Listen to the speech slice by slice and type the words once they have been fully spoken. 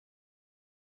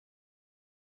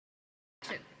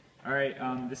All right,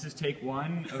 this is take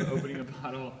one of opening a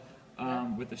bottle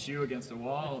with the shoe against a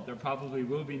wall. There probably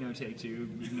will be no take two,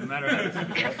 no matter how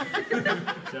difficult.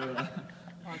 So,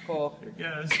 Encore. here it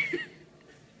goes.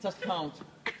 Just count.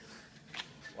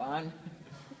 1.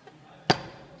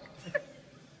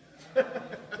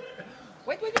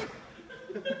 Wait.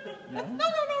 No? No.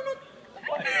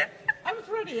 I was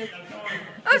ready.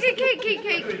 Okay,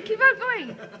 keep on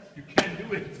going. You can't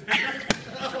do it.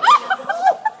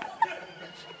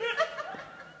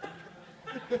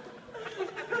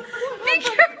 Be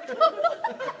careful.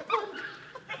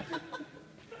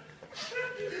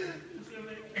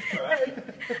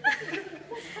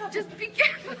 Just be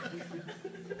careful.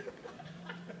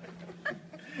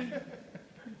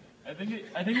 I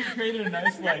think it created a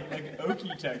nice like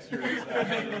oaky texture.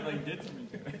 It like did something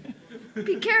to it.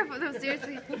 Be careful, no,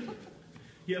 seriously.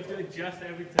 You have to adjust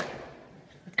every time.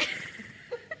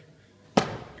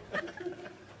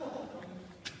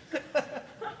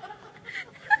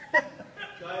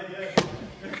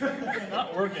 It's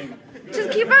not working.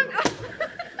 Just keep on going.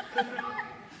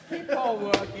 Keep on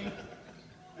working.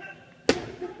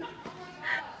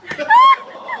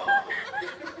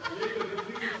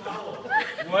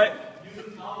 What?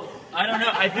 I don't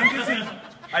know. I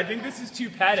think this is too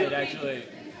padded actually.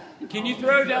 Can you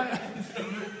throw down?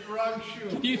 Wrong shoe.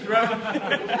 Can you throw?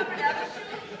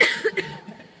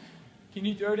 Can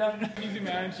you throw down using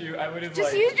my own shoe? I would have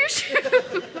Just like. use your shoe.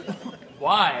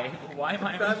 Why? Why am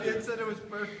I? Fabian said it was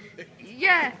perfect.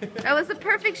 Yeah, that was the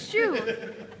perfect shoe.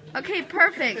 Okay,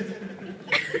 perfect.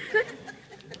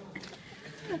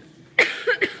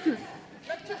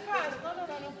 Not too fast.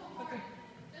 No. Okay.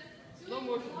 Slow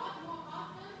motion.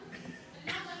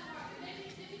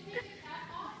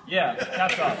 Yeah,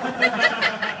 caps off.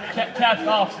 Caps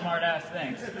off, smart ass.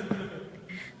 Thanks.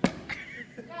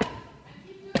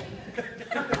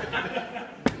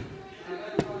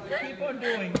 Keep on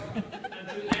doing.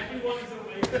 Until everyone's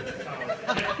away from the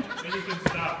house, then you can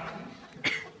stop.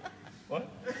 What?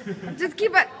 Just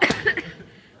keep on.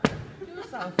 Do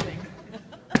something.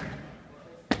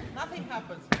 Nothing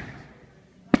happens.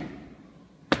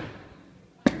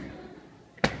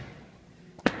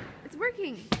 It's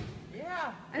working.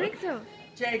 Yeah. I think so.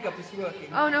 Jacob is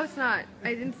working. Oh no, it's not.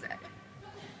 I didn't say.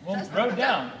 Well, throw it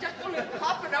down. Just only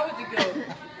half an hour to go.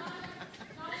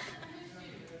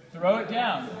 Throw it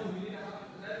down.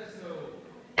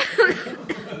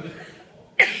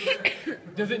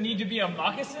 Does it need to be a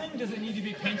moccasin? Does it need to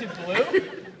be painted blue?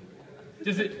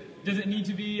 Does it need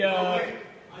to be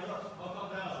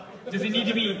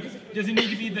does it need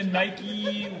to be the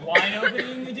Nike wine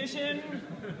opening edition?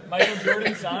 Michael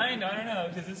Jordan signed? I don't know,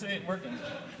 because this ain't working.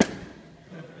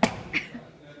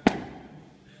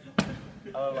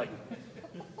 Like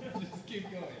Just keep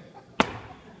going.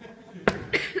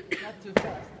 Not too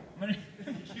fast. I'm gonna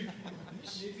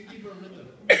You need to keep a rhythm.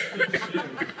 the shoe.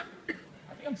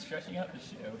 I think I'm stretching out the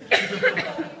shoe.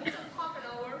 Half an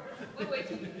hour. We're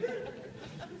waiting.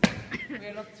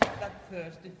 We're not that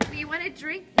thirsty. You want to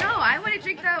drink? No, I want to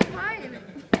drink that wine.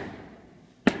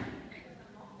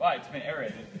 Wow, it's been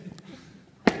aerated.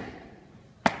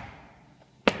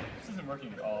 This isn't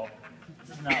working at all.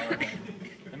 This is not working.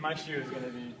 And my shoe is going to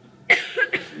be...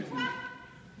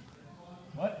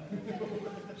 What?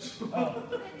 Oh.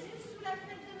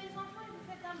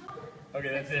 Okay,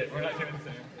 that's it. We're not doing the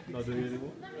same. Not doing it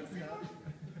anymore?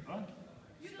 Huh?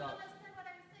 Stop.